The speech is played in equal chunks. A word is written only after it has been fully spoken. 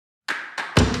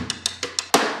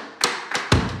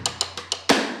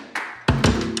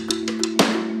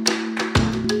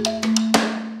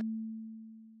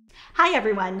Hi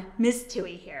everyone, Ms.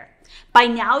 Tui here. By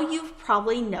now you've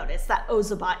probably noticed that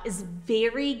Ozobot is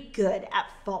very good at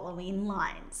following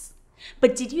lines.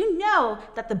 But did you know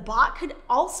that the bot could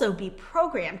also be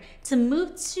programmed to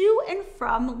move to and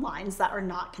from lines that are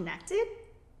not connected?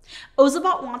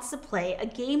 Ozobot wants to play a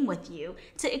game with you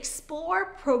to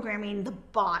explore programming the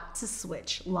bot to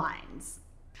switch lines.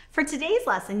 For today's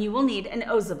lesson, you will need an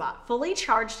Ozobot fully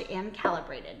charged and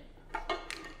calibrated,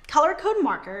 color code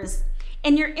markers,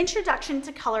 and your Introduction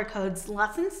to Color Codes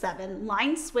Lesson 7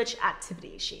 Line Switch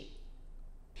Activity Sheet.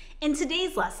 In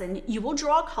today's lesson, you will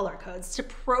draw color codes to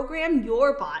program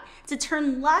your bot to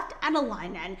turn left at a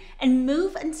line end and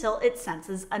move until it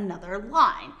senses another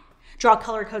line. Draw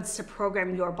color codes to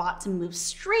program your bot to move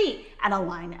straight at a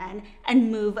line end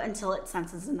and move until it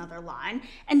senses another line.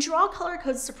 And draw color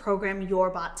codes to program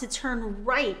your bot to turn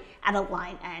right at a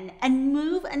line end and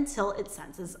move until it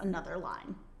senses another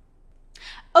line.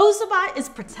 Ozobot is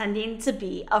pretending to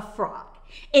be a frog.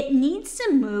 It needs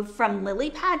to move from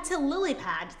lily pad to lily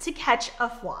pad to catch a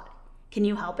fly. Can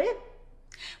you help it?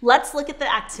 Let's look at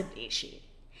the activity sheet.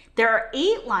 There are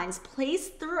 8 lines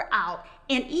placed throughout,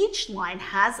 and each line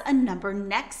has a number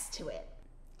next to it.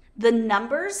 The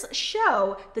numbers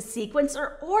show the sequence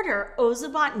or order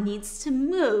Ozobot needs to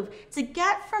move to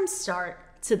get from start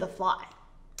to the fly.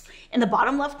 In the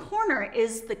bottom left corner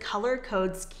is the color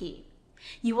codes key.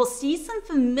 You will see some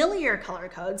familiar color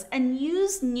codes and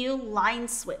use new line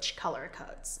switch color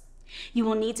codes. You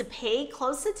will need to pay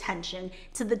close attention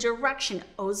to the direction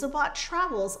Ozobot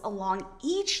travels along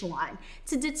each line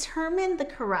to determine the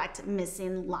correct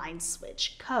missing line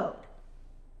switch code.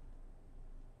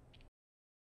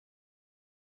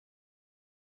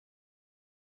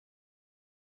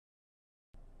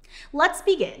 Let's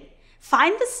begin.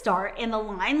 Find the start and the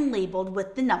line labeled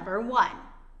with the number 1.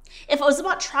 If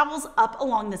Ozobot travels up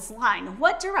along this line,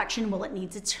 what direction will it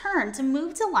need to turn to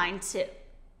move to line 2?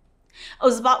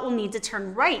 Ozobot will need to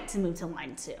turn right to move to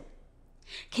line 2.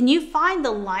 Can you find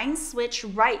the line switch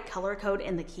right color code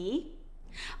in the key?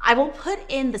 I will put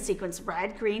in the sequence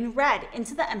red, green, red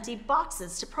into the empty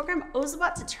boxes to program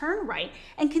Ozobot to turn right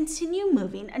and continue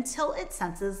moving until it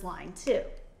senses line 2.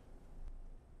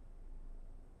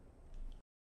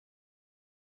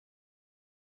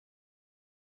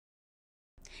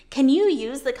 Can you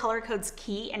use the color codes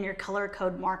key and your color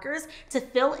code markers to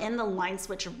fill in the line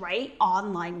switch right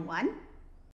on line 1?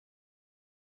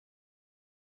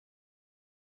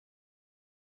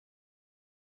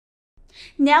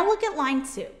 Now look at line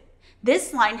 2.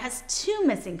 This line has 2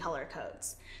 missing color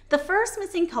codes. The first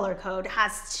missing color code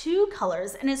has 2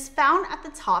 colors and is found at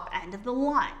the top end of the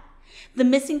line. The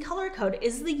missing color code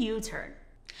is the U-turn.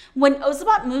 When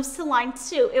Ozobot moves to line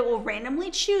 2, it will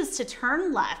randomly choose to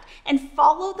turn left and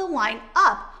follow the line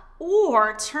up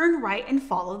or turn right and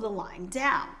follow the line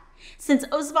down. Since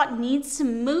Ozobot needs to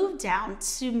move down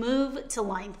to move to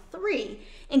line 3,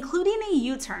 including a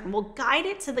U-turn will guide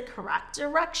it to the correct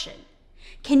direction.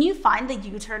 Can you find the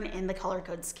U-turn in the color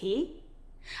codes key?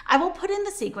 I will put in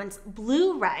the sequence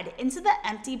blue-red into the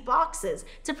empty boxes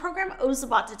to program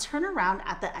Ozobot to turn around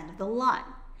at the end of the line.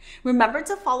 Remember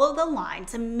to follow the line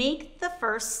to make the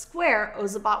first square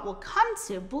Ozobot will come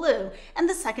to blue and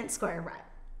the second square red.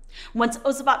 Once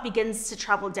Ozobot begins to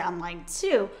travel down line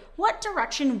 2, what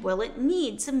direction will it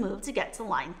need to move to get to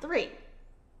line 3?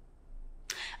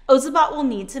 Ozobot will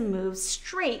need to move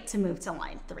straight to move to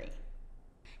line 3.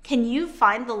 Can you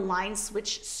find the line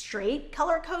switch straight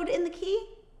color code in the key?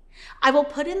 I will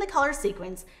put in the color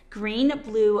sequence green,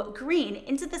 blue, green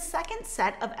into the second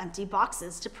set of empty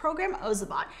boxes to program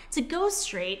Ozobot to go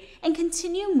straight and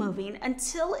continue moving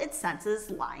until it senses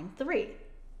line 3.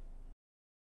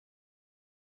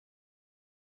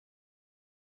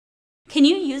 Can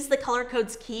you use the color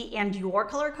codes key and your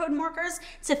color code markers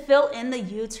to fill in the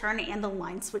U-turn and the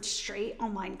line switch straight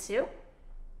on line 2?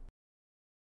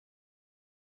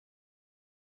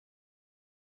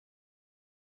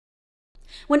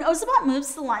 When Ozobot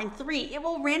moves to line 3, it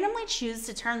will randomly choose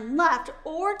to turn left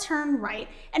or turn right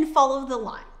and follow the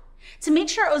line. To make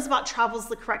sure Ozobot travels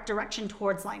the correct direction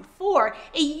towards line 4,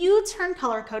 a U-turn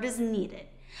color code is needed.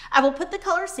 I will put the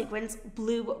color sequence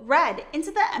blue-red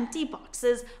into the empty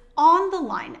boxes on the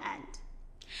line end.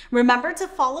 Remember to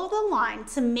follow the line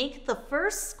to make the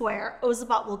first square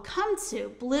Ozobot will come to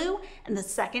blue and the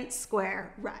second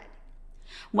square red.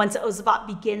 Once Ozobot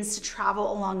begins to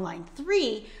travel along line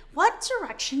 3, what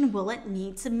direction will it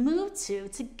need to move to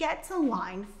get to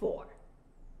line 4?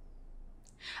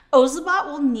 Ozobot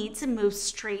will need to move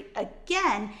straight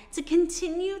again to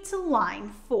continue to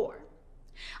line 4.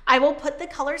 I will put the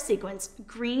color sequence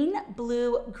green,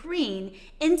 blue, green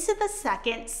into the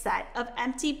second set of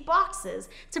empty boxes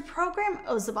to program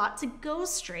Ozobot to go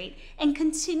straight and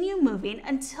continue moving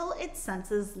until it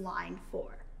senses line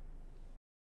 4.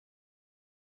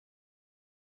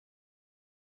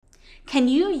 Can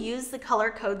you use the color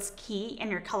codes key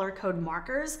and your color code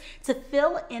markers to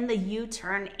fill in the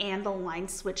U-turn and the line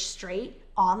switch straight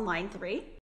on line 3?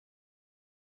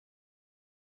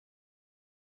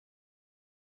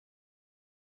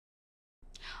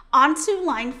 On to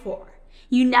line 4.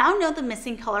 You now know the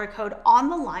missing color code on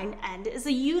the line end is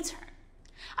a U-turn.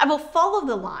 I will follow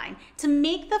the line to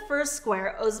make the first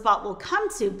square Ozobot will come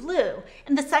to blue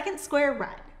and the second square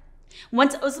red.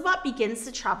 Once Ozobot begins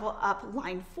to travel up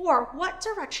line 4, what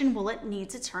direction will it need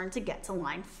to turn to get to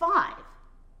line 5?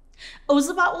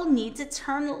 Ozobot will need to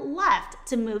turn left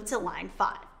to move to line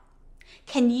 5.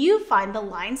 Can you find the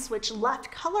line switch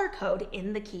left color code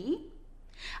in the key?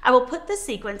 I will put the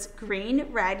sequence green,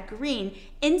 red, green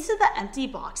into the empty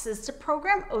boxes to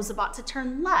program Ozobot to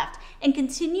turn left and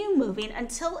continue moving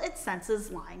until it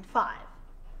senses line 5.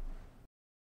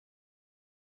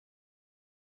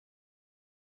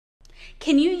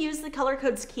 Can you use the color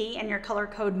codes key and your color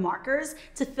code markers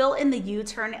to fill in the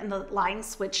U-turn and the line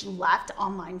switch left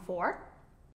on line 4?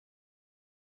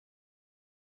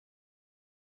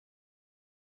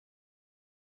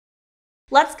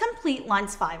 Let's complete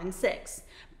lines 5 and 6.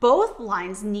 Both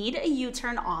lines need a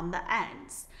U-turn on the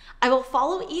ends. I will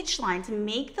follow each line to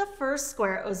make the first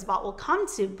square Ozobot will come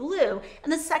to blue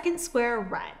and the second square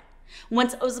red.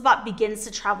 Once Ozobot begins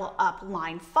to travel up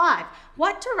line 5,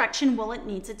 what direction will it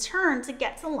need to turn to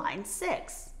get to line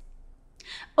 6?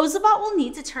 Ozobot will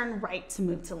need to turn right to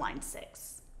move to line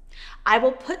 6. I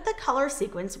will put the color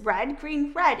sequence red,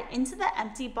 green, red into the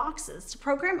empty boxes to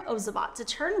program Ozobot to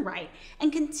turn right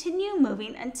and continue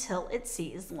moving until it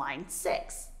sees line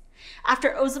 6.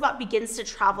 After Ozobot begins to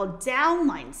travel down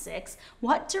line 6,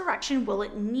 what direction will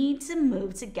it need to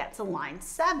move to get to line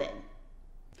 7?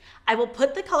 I will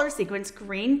put the color sequence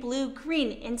green, blue,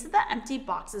 green into the empty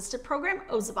boxes to program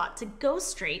Ozobot to go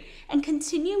straight and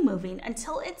continue moving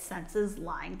until it senses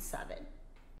line 7.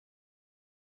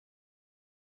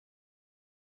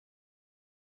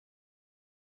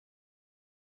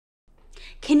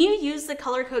 Can you use the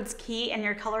color codes key and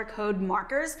your color code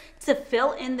markers to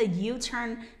fill in the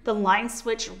U-turn, the line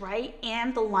switch right,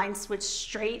 and the line switch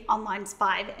straight on lines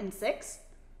 5 and 6?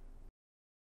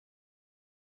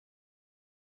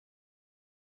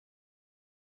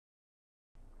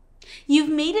 You've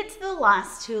made it to the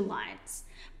last 2 lines.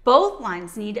 Both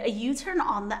lines need a U-turn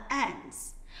on the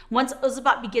ends. Once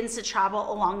Ozobot begins to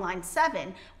travel along line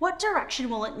 7, what direction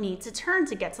will it need to turn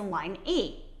to get to line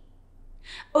 8?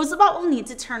 Ozobot will need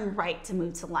to turn right to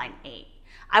move to line 8.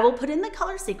 I will put in the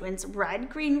color sequence red,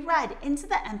 green, red into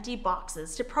the empty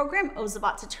boxes to program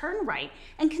Ozobot to turn right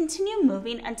and continue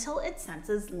moving until it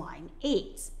senses line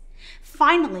 8.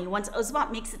 Finally, once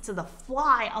Ozobot makes it to the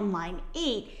fly on line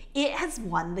 8, it has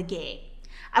won the game.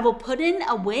 I will put in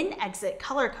a win-exit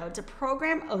color code to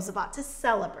program Ozobot to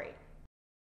celebrate.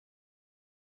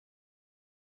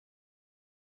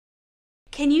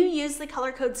 Can you use the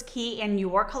color codes key and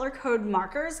your color code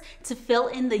markers to fill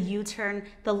in the U-turn,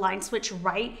 the line switch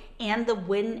right, and the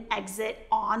win-exit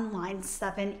on lines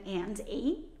 7 and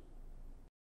 8?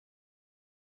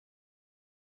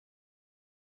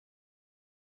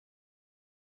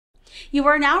 You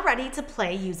are now ready to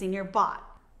play using your bot.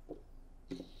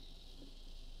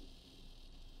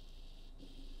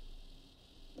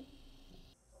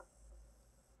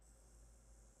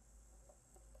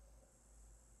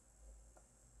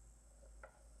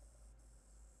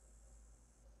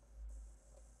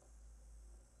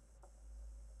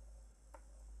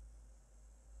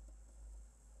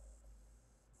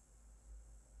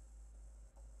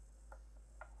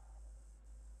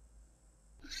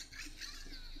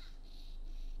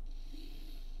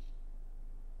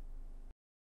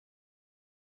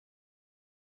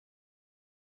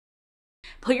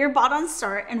 Put your bot on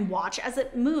start and watch as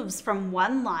it moves from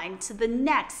one line to the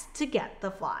next to get the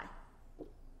fly.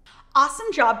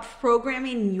 Awesome job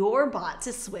programming your bot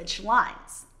to switch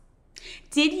lines.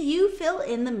 Did you fill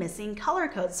in the missing color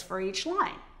codes for each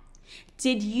line?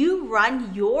 Did you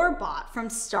run your bot from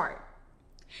start?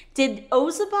 Did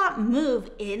Ozobot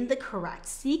move in the correct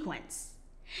sequence?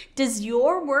 Does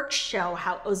your work show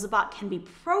how Ozobot can be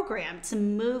programmed to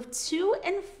move to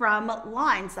and from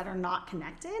lines that are not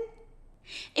connected?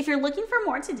 If you're looking for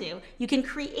more to do, you can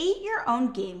create your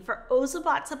own game for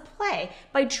Ozobot to play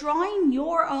by drawing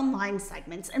your own line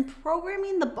segments and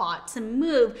programming the bot to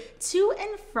move to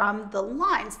and from the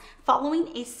lines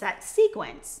following a set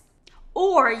sequence.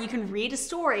 Or you can read a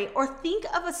story or think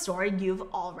of a story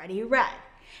you've already read.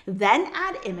 Then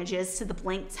add images to the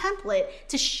blank template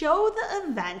to show the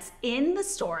events in the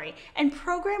story and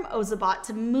program Ozobot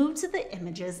to move to the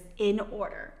images in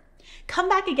order. Come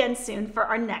back again soon for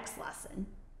our next lesson.